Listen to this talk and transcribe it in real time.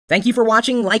Thank you for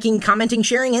watching, liking, commenting,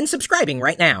 sharing, and subscribing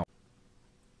right now.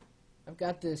 I've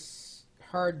got this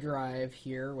hard drive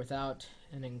here without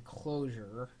an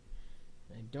enclosure.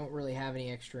 I don't really have any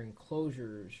extra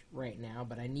enclosures right now,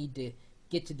 but I need to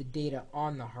get to the data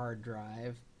on the hard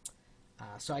drive.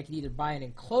 So I can either buy an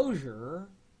enclosure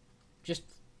just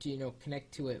to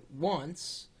connect to it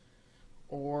once,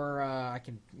 or I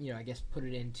can I guess put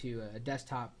it into a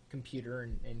desktop computer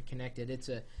and connect it. It's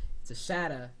a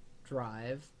SATA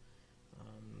drive,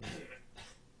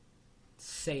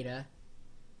 SATA,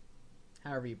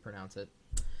 however you pronounce it.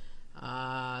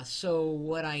 So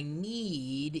what I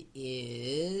need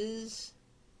is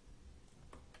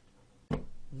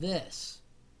this.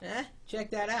 Check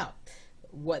that out.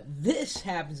 What this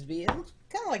happens to be, it looks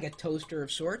kind of like a toaster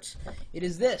of sorts. It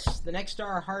is this, the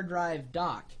Nexstar hard drive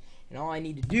dock. And all I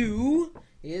need to do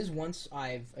is, once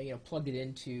I've plugged it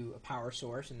into a power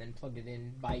source and then plugged it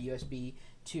in by USB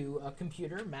to a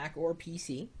computer, Mac or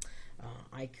PC,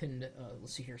 I can,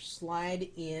 let's see here, slide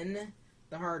in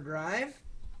the hard drive.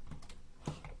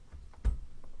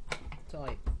 Until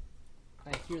I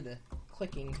hear the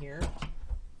clicking here.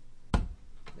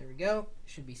 There we go.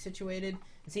 Should be situated.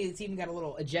 And see, it's even got a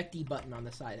little ejectee button on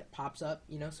the side. It pops up,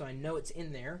 so I know it's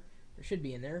in there. Or should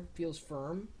be in there. Feels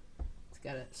firm. It's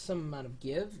got some amount of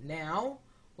give. Now,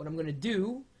 what I'm going to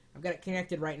do, I've got it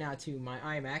connected right now to my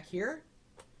iMac here.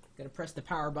 Going to press the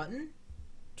power button.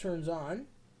 Turns on.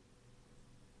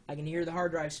 I can hear the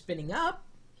hard drive spinning up.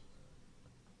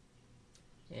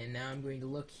 And now I'm going to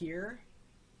look here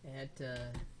at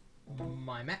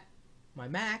my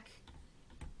Mac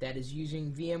that is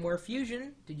using VMware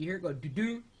Fusion. Did you hear it go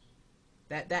doo-doo?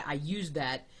 That I used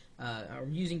that.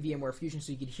 I'm using VMware Fusion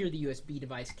so you could hear the USB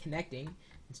device connecting.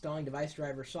 Installing device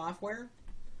driver software.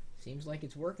 Seems like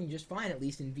it's working just fine, at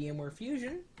least in VMware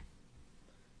Fusion.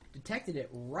 Detected it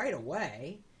right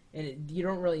away, and you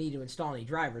don't really need to install any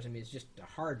drivers. I mean, it's just a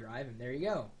hard drive, and there you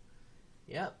go.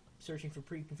 Yep. Searching for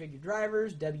pre-configured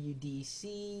drivers,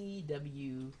 WDC,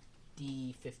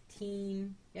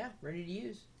 WD15. Yeah, ready to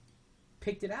use.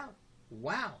 Picked it out.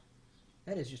 Wow.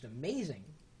 That is just amazing.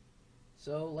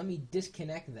 So let me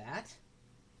disconnect that.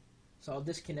 So I'll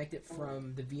disconnect it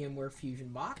from the VMware Fusion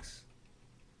box.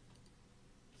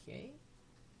 Okay.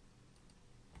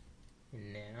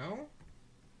 And now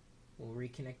we'll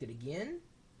reconnect it again.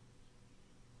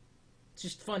 It's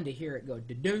just fun to hear it go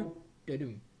da-doom,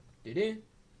 da-doom, da-doom.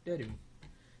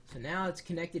 So now it's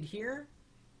connected here.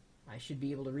 I should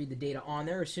be able to read the data on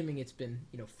there, assuming it's been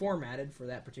formatted for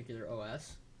that particular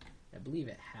OS. I believe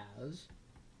it has.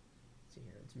 Let's see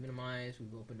here, it's minimized.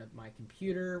 We've opened up my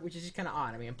computer, which is just kind of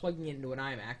odd. I mean, I'm plugging it into an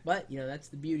iMac, but that's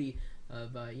the beauty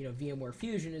of VMware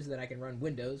Fusion, is that I can run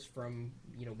Windows from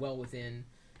well within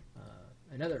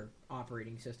another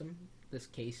operating system. This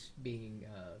case being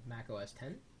Mac OS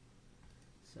 10.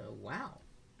 So wow,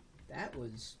 that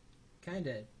was kind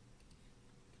of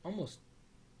almost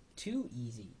too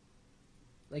easy.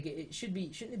 Like, it shouldn't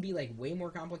it be like way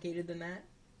more complicated than that?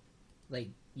 Like,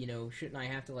 shouldn't I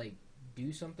have to like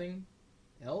do something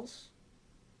else?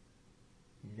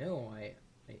 No, I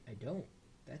don't.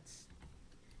 That's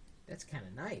kind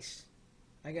of nice.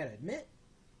 I gotta admit,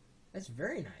 that's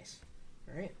very nice.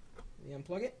 All right, let me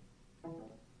unplug it.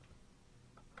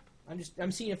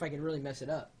 I'm seeing if I can really mess it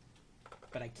up,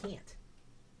 but I can't.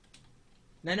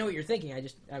 And I know what you're thinking.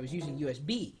 I was using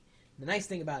USB. The nice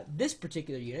thing about this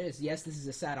particular unit is, yes, this is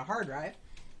a SATA hard drive,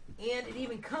 and it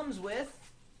even comes with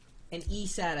an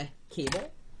eSATA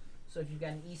cable. So if you've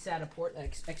got an eSATA port,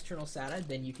 external SATA,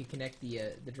 then you can connect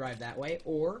the drive that way.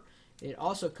 Or it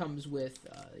also comes with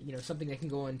something that can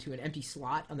go into an empty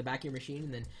slot on the back of your machine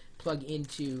and then plug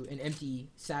into an empty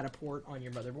SATA port on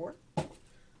your motherboard.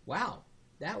 Wow,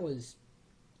 that was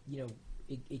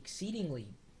exceedingly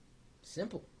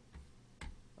simple.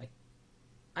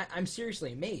 I'm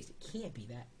seriously amazed. It can't be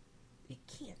that. It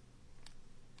can't.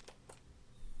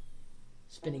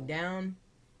 Spinning down,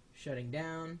 shutting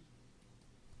down.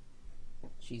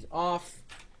 She's off.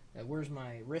 Where's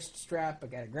my wrist strap? I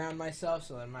gotta ground myself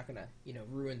so that I'm not gonna,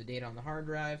 ruin the data on the hard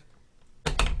drive.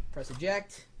 Press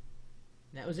eject.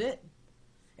 And that was it.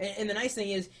 And the nice thing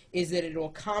is that it'll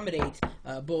accommodate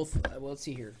both. Well, let's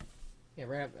see here. Yeah,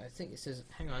 right up, I think it says.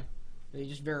 Hang on. Let me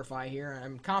just verify here.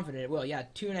 I'm confident it will. Yeah,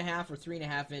 2.5 or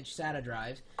 3.5 inch SATA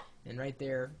drives. And right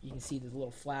there, you can see the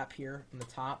little flap here on the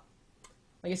top.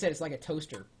 Like I said, it's like a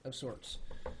toaster of sorts.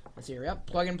 Let's see here. Yep,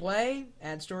 plug and play.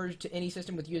 Add storage to any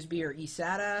system with USB or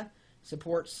eSATA.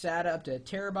 Supports SATA up to a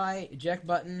terabyte. Eject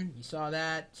button. You saw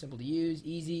that. Simple to use.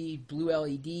 Easy. Blue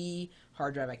LED.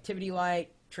 Hard drive activity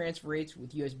light. Transfer rates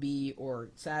with USB or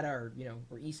SATA or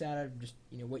eSATA. Just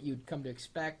what you'd come to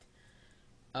expect.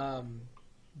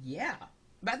 Yeah.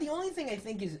 About the only thing I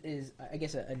think is I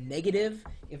guess a negative,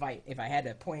 if I had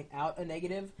to point out a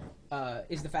negative,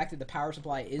 is the fact that the power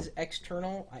supply is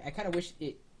external. I kind of wish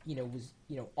it was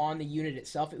on the unit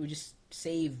itself. It would just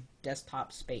save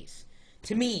desktop space.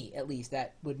 To me, at least,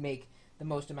 that would make the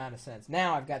most amount of sense.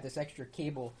 Now I've got this extra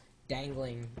cable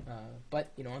dangling,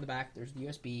 but on the back there's the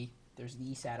USB, there's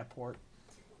the SATA port,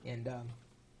 and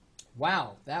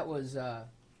wow, that was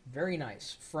very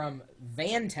nice from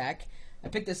Vantech. I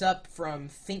picked this up from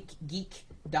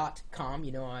thinkgeek.com.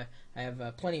 I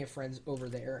have plenty of friends over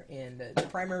there, and the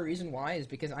primary reason why is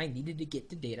because I needed to get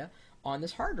the data on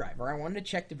this hard drive, or I wanted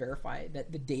to check to verify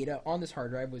that the data on this hard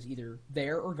drive was either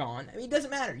there or gone. I mean, it doesn't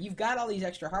matter. You've got all these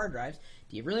extra hard drives.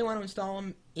 Do you really want to install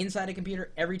them inside a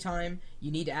computer every time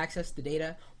you need to access the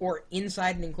data, or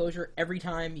inside an enclosure every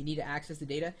time you need to access the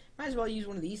data? Might as well use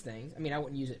one of these things. I mean, I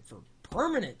wouldn't use it for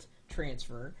permanent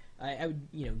transfer. I would,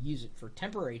 use it for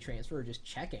temporary transfer or just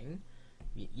checking.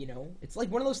 It's like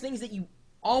one of those things that you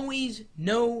always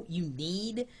know you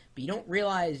need, but you don't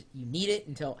realize you need it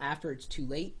until after it's too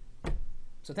late.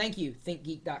 So thank you,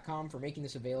 thinkgeek.com, for making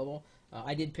this available.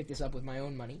 I did pick this up with my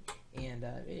own money, and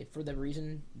for the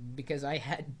reason because I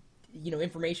had,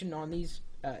 information on these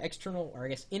external, or I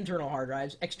guess internal hard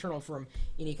drives, external from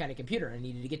any kind of computer. I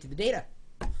needed to get to the data.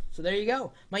 So there you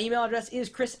go. My email address is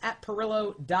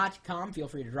chris@pirillo.com. Feel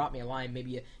free to drop me a line.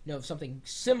 Maybe you know of something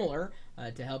similar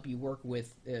to help you work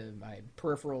with my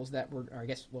peripherals that were, or I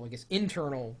guess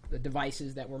internal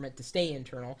devices that were meant to stay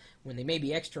internal when they may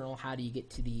be external. How do you get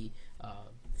to the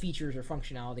features or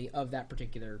functionality of that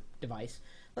particular device?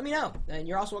 Let me know. And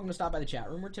you're also welcome to stop by the chat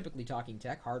room. We're typically talking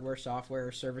tech, hardware,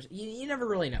 software, service. You never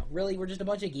really know. Really, we're just a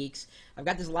bunch of geeks. I've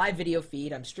got this live video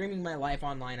feed. I'm streaming my life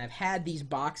online. I've had these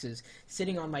boxes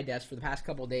sitting on my desk for the past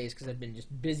couple of days because I've been just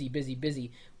busy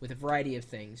with a variety of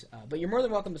things. But you're more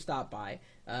than welcome to stop by.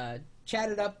 Chat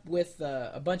it up with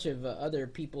a bunch of other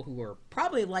people who are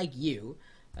probably like you.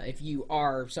 If you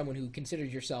are someone who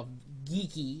considers yourself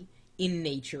geeky in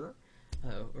nature,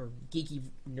 or geeky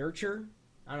nurture.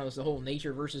 I don't know, it's the whole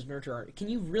nature versus nurture art. Can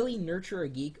you really nurture a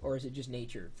geek, or is it just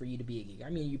nature for you to be a geek? I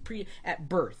mean, at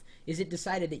birth, is it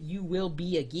decided that you will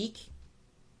be a geek?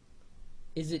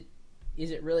 Is it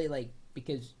really like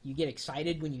because you get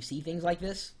excited when you see things like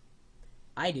this?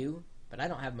 I do, but I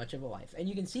don't have much of a life. And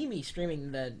you can see me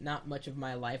streaming the not much of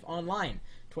my life online,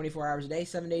 24 hours a day,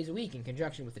 7 days a week, in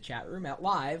conjunction with the chat room at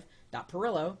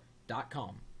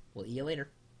live.pirillo.com. We'll see you later.